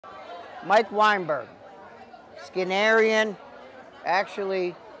Mike Weinberg, Skinnerian,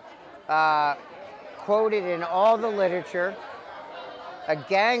 actually quoted in all the literature, a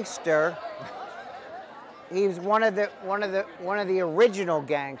gangster. He was one of the original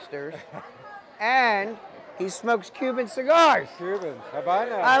gangsters, and he smokes Cuban cigars. Cuban,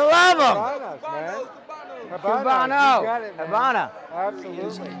 Havana. I love them. Habanas, man. Cubano. You got it, man. Havana.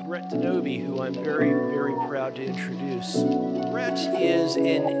 Absolutely. Brett DiNovi, who I'm very, very proud to introduce. Brett is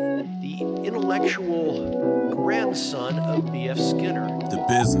the intellectual grandson of B.F. Skinner. The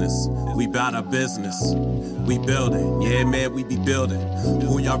business, we bout our business. We building, yeah man, we be building.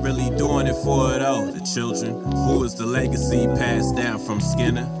 Who y'all really doing it for though? The children. Who is the legacy passed down from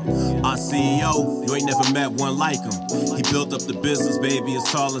Skinner? Our CEO, you ain't never met one like him. He built up the business, baby, as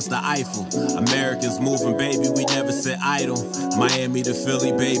tall as the Eiffel. America's moving, baby, we never sit idle. Miami to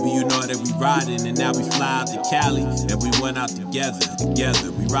Philly, baby, you know that we riding. And now we fly out to Cali, and we went out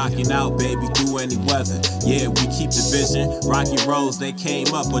together. We rocking out, baby, through any weather. Yeah, we keep the vision. Rocky roads, they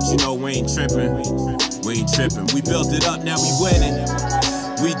came up, but you know we ain't tripping. We ain't tripping. We built it up, now we winning.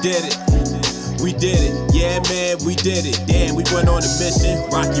 We did it. We did it. Yeah, man, we did it. Damn, we went on a mission.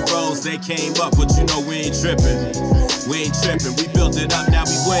 Rocky roads, they came up, but you know we ain't tripping. We ain't tripping. We built it up, now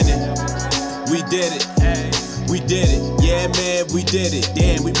we winning. We did it. We did it. Yeah, man, we did it.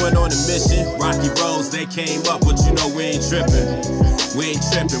 Damn, we went on a mission. Rocky roads, they came up, but you know we ain't tripping. We ain't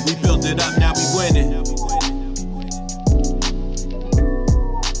tripping. We built it up, now we winning.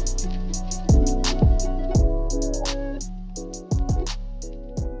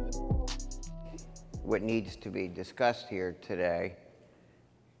 What needs to be discussed here today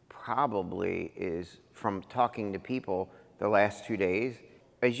probably is, from talking to people the last 2 days,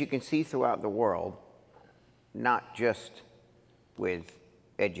 as you can see throughout the world, not just with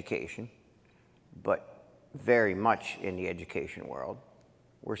education, but very much in the education world,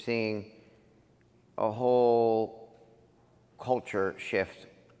 we're seeing a whole culture shift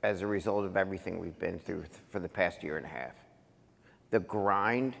as a result of everything we've been through for the past year and a half. The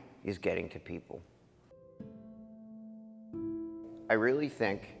grind is getting to people. I really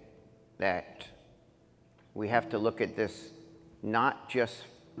think that we have to look at this not just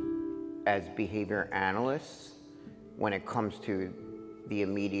as behavior analysts when it comes to the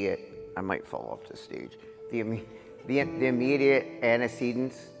immediate, I might fall off the stage, the immediate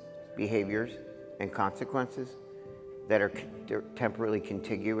antecedents, behaviors, and consequences that are temporally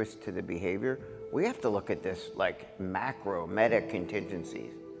contiguous to the behavior. We have to look at this like macro, meta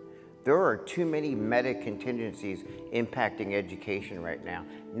contingencies. There are too many meta contingencies impacting education right now.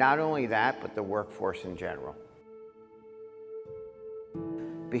 Not only that, but the workforce in general.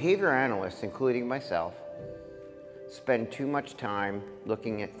 Behavior analysts, including myself, spend too much time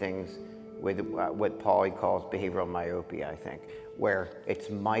looking at things with what Paulie calls behavioral myopia, I think, where it's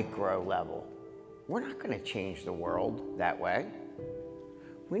micro level. We're not going to change the world that way.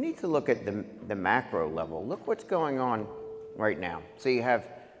 We need to look at the macro level. Look what's going on right now. So you have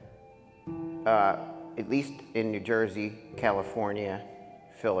at least in New Jersey, California,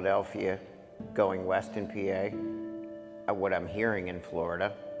 Philadelphia, going west in PA, what I'm hearing in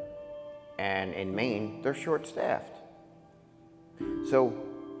Florida, and in Maine, they're short-staffed. So,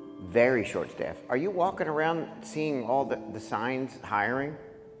 very short-staffed. Are you walking around seeing all the signs hiring?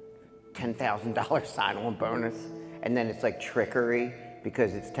 $10,000 sign-on bonus, and then it's like trickery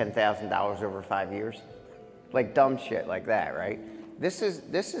because it's $10,000 over 5 years? Like dumb shit like that, right? This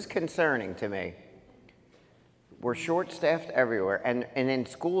is concerning to me. We're short-staffed everywhere, and in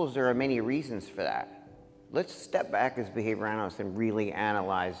schools there are many reasons for that. Let's step back as behavior analysts and really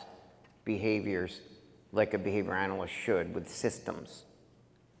analyze behaviors like a behavior analyst should, with systems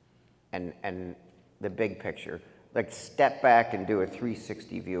and the big picture. Like step back and do a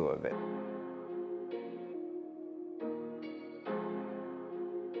 360 view of it.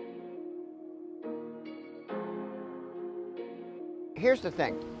 Here's the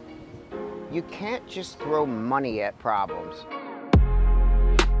thing. You can't just throw money at problems.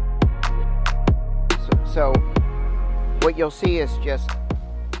 So what you'll see is just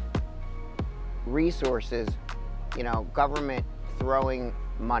resources, you know, government throwing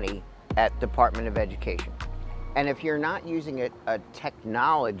money at Department of Education. And if you're not using a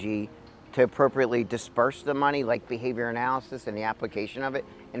technology to appropriately disperse the money, like behavior analysis and the application of it,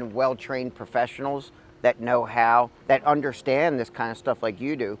 and well-trained professionals that know how, that understand this kind of stuff like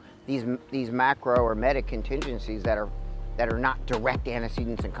you do, these macro or meta contingencies that are not direct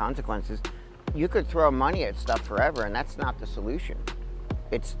antecedents and consequences, you could throw money at stuff forever, and that's not the solution.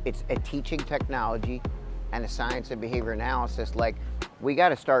 It's a teaching technology and a science of behavior analysis. Like, we got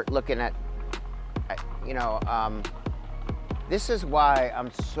to start looking at, you know, This is why I'm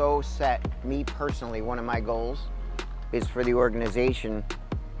so set, me personally, one of my goals is for the organization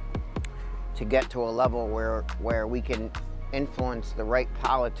to get to a level where we can influence the right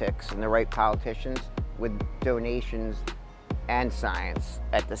politics and the right politicians with donations and science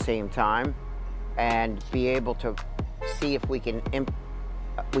at the same time, and be able to see if we can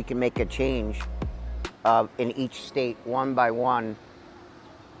make a change in each state, one by one,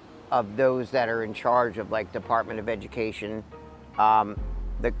 of those that are in charge of, like, Department of Education,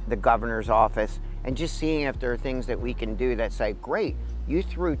 the governor's office, and just seeing if there are things that we can do that's like, great, you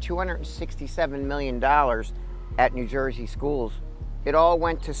threw $267 million at New Jersey schools. It all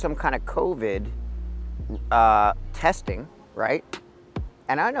went to some kind of COVID testing, right?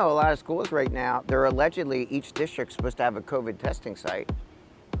 And I know a lot of schools right now, they're allegedly, each district's supposed to have a COVID testing site,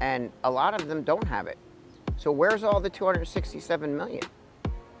 and a lot of them don't have it. So where's all the $267 million?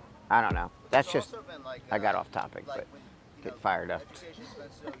 I don't know. That's just, like, I got off topic, like, but get fired up.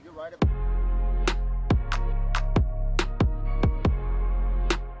 You're right about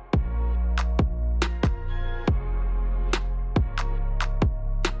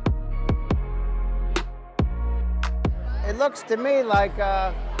it looks to me like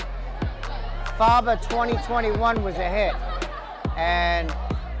FABA 2021 was a hit. And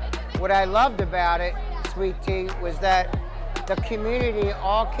what I loved about it, Sweet Tea, was that the community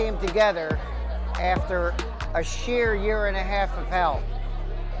all came together after a sheer year and a half of hell.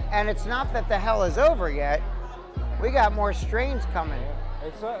 And it's not that the hell is over yet. We got more strains coming.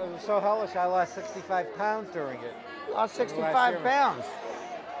 It was so hellish, I lost 65 pounds during it. Lost 65 pounds.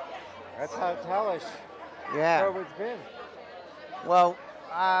 That's how hellish COVID's been. Well,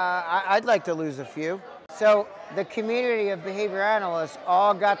 I'd like to lose a few. So the community of behavior analysts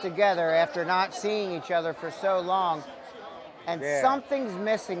all got together after not seeing each other for so long, and something's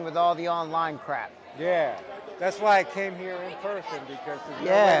missing with all the online crap. Yeah, that's why I came here in person, because there's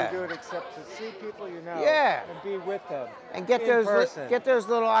no way to do it except to see people you know and be with them and get those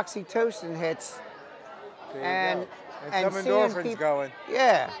little oxytocin hits and some endorphins going.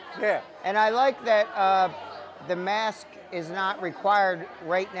 Yeah. And I like that the mask is not required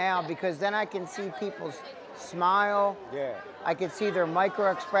right now, because then I can see people's smile. Yeah. I can see their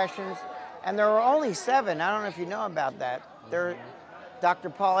micro expressions, and there are only 7. I don't know if you know about that.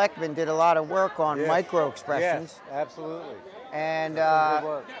 Dr. Paul Ekman did a lot of work on micro expressions. Yes, absolutely. And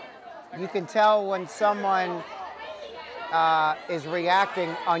you can tell when someone is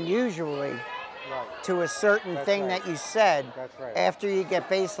reacting unusually to a certain thing that you said after you get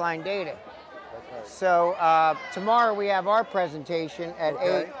baseline data. So tomorrow we have our presentation at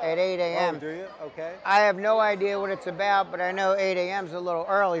 8 a.m. Oh, do you? Okay. I have no idea what it's about, but I know 8 a.m. is a little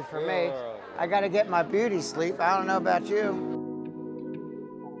early for me. Early. I got to get my beauty sleep. I don't know about you.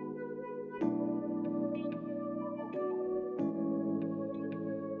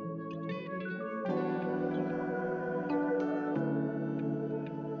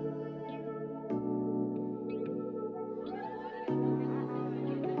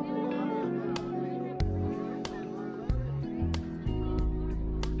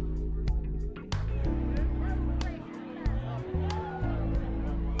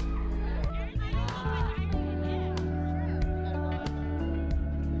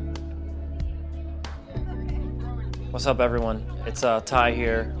 What's up, everyone? It's Ty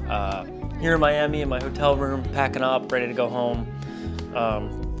here. Here in Miami in my hotel room, packing up, ready to go home.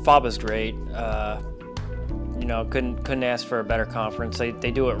 FABA's great. You know, couldn't ask for a better conference. They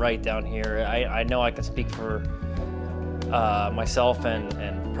do it right down here. I know I can speak for myself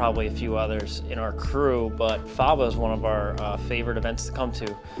and probably a few others in our crew, but FABA is one of our favorite events to come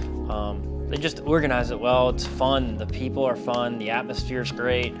to. They just organize it well. It's fun. The people are fun. The atmosphere is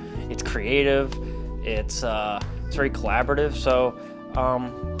great. It's creative. It's very collaborative. So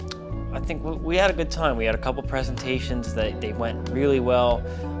I think we had a good time. We had a couple presentations that they went really well.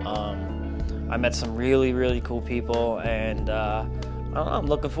 I met some really, really cool people, and I don't know, I'm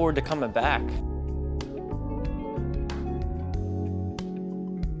looking forward to coming back.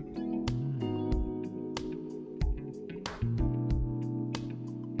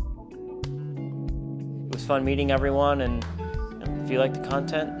 It was fun meeting everyone, and if you like the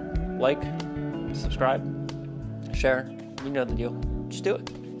content, like, subscribe, share, you know the deal. Just do it.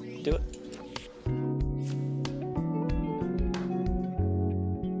 Do it.